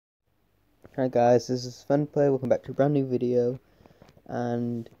Hi guys, this is Funplay, welcome back to a brand new video,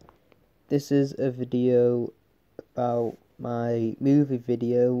 and this is a video about my movie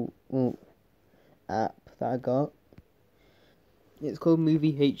video app that I got. It's called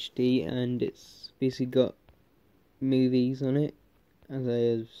Movie HD and it's basically got movies on it, as I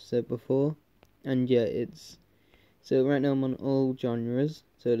have said before, and yeah, so right now I'm on all genres,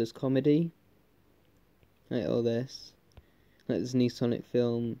 so there's comedy, like all this, like this new Sonic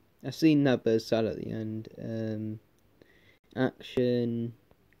film. I've seen that, but it's sad at the end. Action,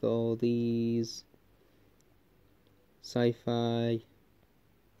 got all these, sci-fi,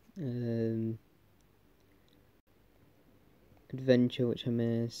 adventure, which I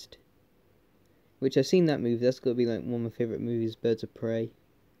missed, which I've seen that movie. That's got to be like one of my favourite movies, Birds of Prey.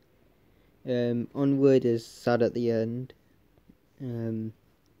 Onward is sad at the end.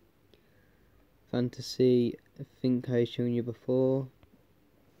 Fantasy, I think I've shown you before.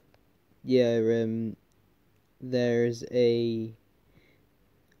 Yeah, there's a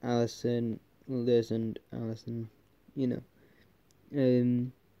Alison, well, there isn't Alison, you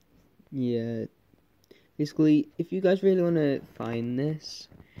know. Yeah, basically, if you guys really want to find this,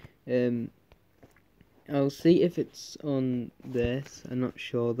 I'll see if it's on this. I'm not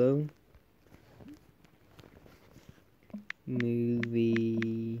sure though.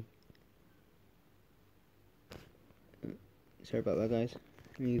 Movie. Sorry about that, guys.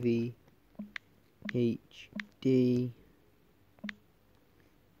 Movie HD.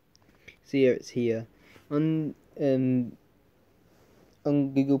 See, it's here on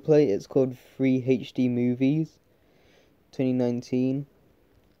Google Play. It's called Free HD Movies 2019.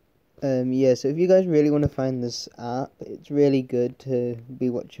 Yeah, so if you guys really want to find this app, it's really good to be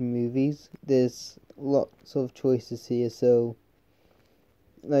watching movies. There's lots of choices here, so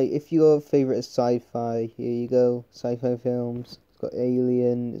like if your favourite is sci-fi, here you go, sci-fi films. It's got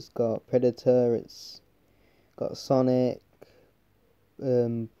Alien, it's got Predator, it's got Sonic,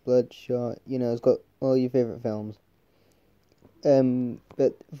 Bloodshot, it's got all your favourite films.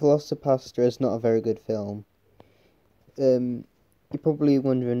 But Velocipaster is not a very good film. You're probably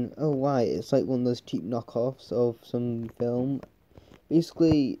wondering, oh, why? It's like one of those cheap knockoffs of some film.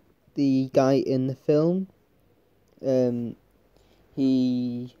 Basically, the guy in the film,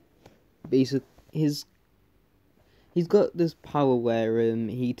 he basically he's got this power where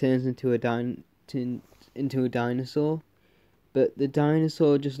he turns into a dinosaur, but the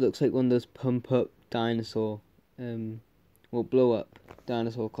dinosaur just looks like one of those pump up dinosaur, blow up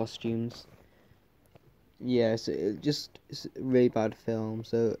dinosaur costumes. Yeah, so it's a really bad film,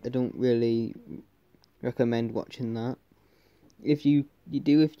 so I don't really recommend watching that. If you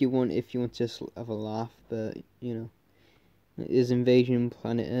want to just have a laugh, but there's Invasion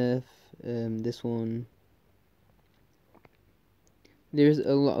Planet Earth. This one. There's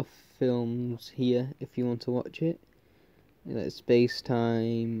a lot of films here if you want to watch it. Like Space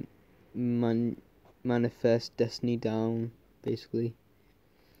Time, Manifest, Destiny Down, basically.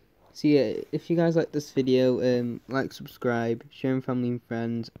 So yeah, if you guys like this video, like, subscribe, share with family and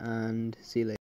friends, and see you later.